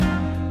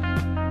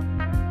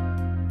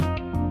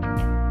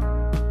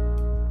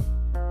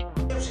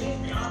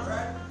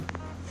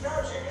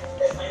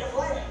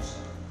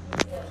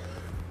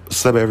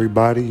What's up,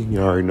 everybody?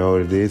 You already know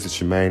what it is.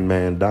 It's your main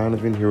man,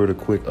 Donovan, here with a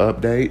quick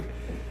update.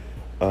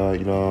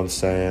 You know what I'm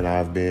saying?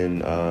 I've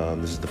been,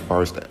 this is the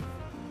first,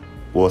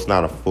 well, it's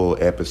not a full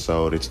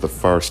episode. It's the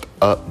first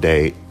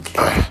update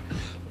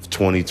of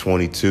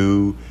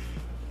 2022.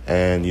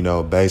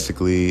 And,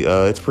 basically,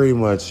 it's pretty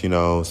much,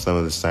 some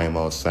of the same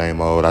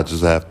old. I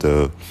just have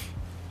to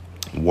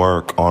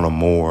work on a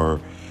more,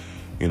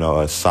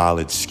 a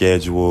solid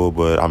schedule.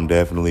 But I'm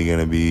definitely going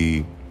to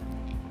be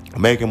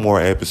making more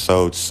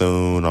episodes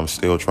soon. I'm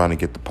still trying to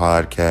get the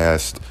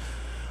podcast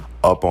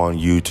up on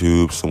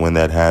YouTube. So when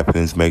that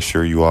happens, make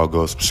sure you all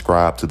go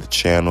subscribe to the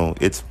channel.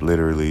 It's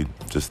literally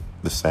just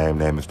the same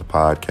name as the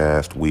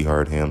podcast. We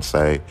Heard Him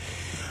Say.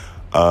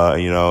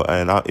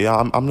 And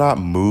I'm not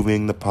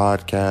moving the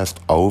podcast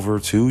over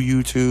to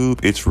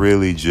YouTube. It's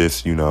really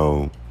just,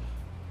 gonna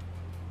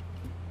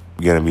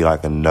be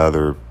like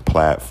another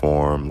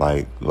platform.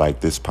 Like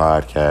this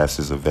podcast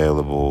is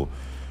available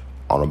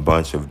on a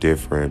bunch of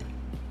different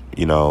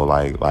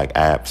like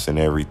apps and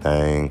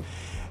everything,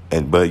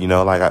 but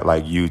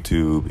like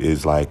YouTube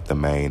is like the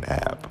main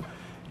app,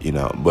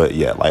 but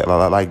yeah,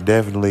 like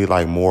definitely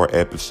like more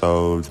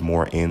episodes,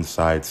 more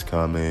insights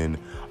coming.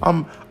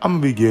 I'm gonna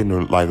be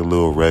getting like a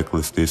little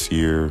reckless this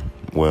year.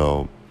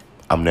 Well,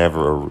 I'm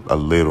never a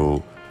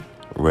little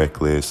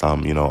reckless.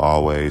 I'm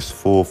always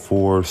full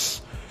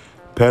force,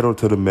 pedal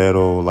to the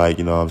metal, like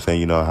what I'm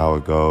saying, how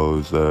it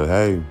goes.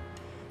 Hey,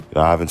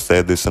 I haven't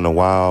said this in a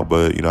while,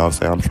 but what I'm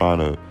saying, I'm trying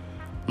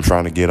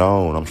to get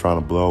on. I'm trying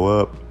to blow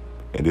up.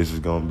 And this is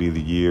going to be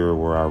the year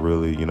where I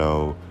really,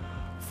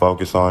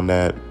 focus on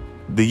that.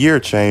 The year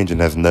changing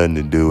has nothing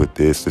to do with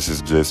this. This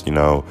is just,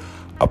 a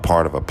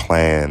part of a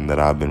plan that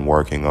I've been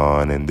working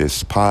on. And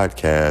this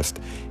podcast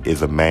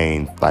is a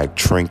main,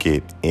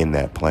 trinket in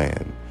that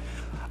plan.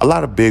 A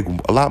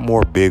lot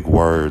more big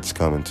words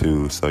coming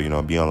too. So,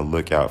 be on the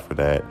lookout for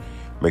that.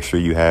 Make sure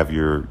you have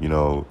your,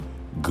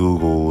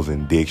 Googles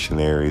and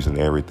dictionaries and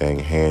everything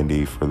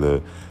handy for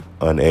the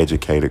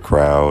uneducated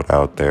crowd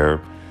out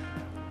there.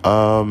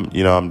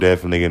 I'm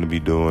definitely going to be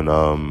doing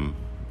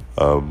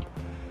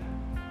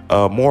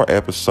more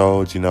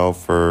episodes,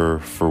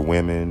 for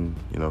women,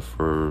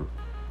 for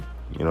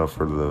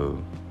the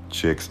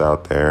chicks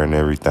out there and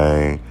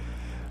everything.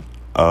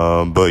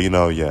 But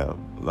yeah,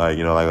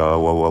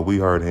 what We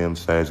Heard Him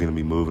Say is going to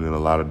be moving in a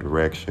lot of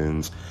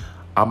directions.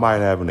 I might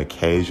have an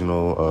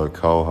occasional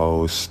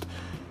co-host.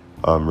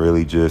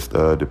 Really just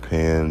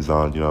depends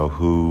on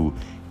who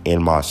in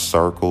my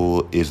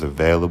circle is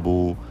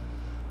available.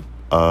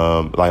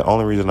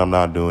 Only reason I'm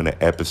not doing an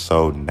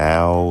episode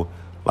now,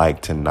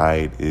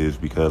 tonight, is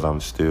because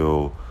I'm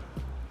still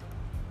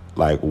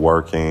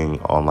working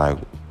on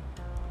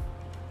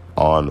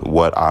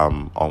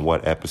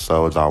what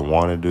episodes I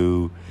want to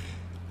do.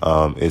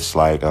 It's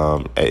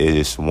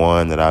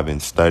one that I've been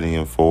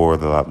studying for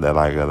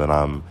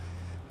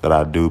that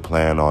I do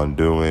plan on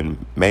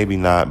doing. Maybe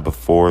not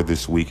before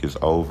this week is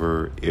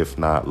over, if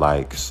not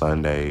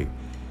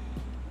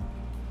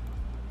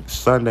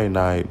Sunday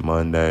night,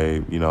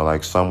 Monday,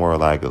 somewhere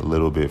a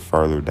little bit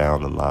further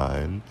down the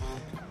line.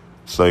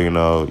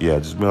 So,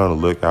 just be on the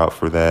lookout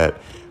for that.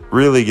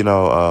 Really,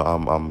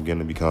 I'm going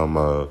to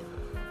become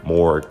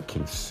more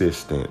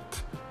consistent,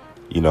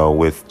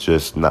 with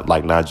just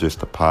not just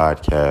the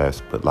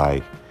podcast, but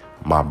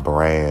my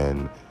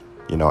brand,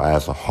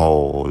 as a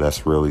whole.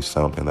 That's really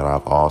something that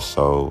I've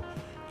also,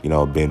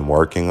 been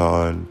working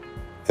on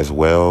as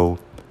well.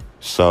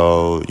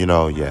 So,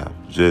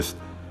 just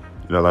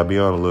be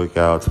on the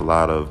lookout. A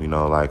lot of, a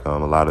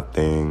lot of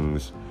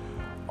things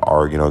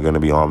are, going to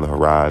be on the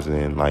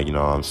horizon, what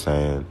I'm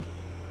saying.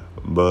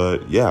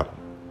 But yeah,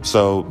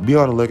 so be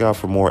on the lookout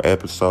for more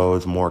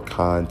episodes, more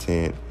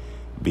content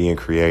being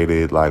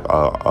created,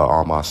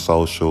 on my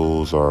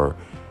socials or,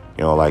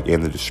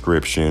 in the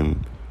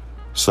description.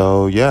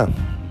 So yeah,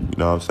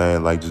 what I'm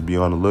saying, just be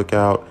on the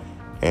lookout,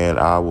 and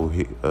I will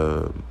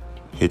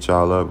hit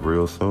y'all up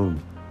real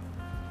soon.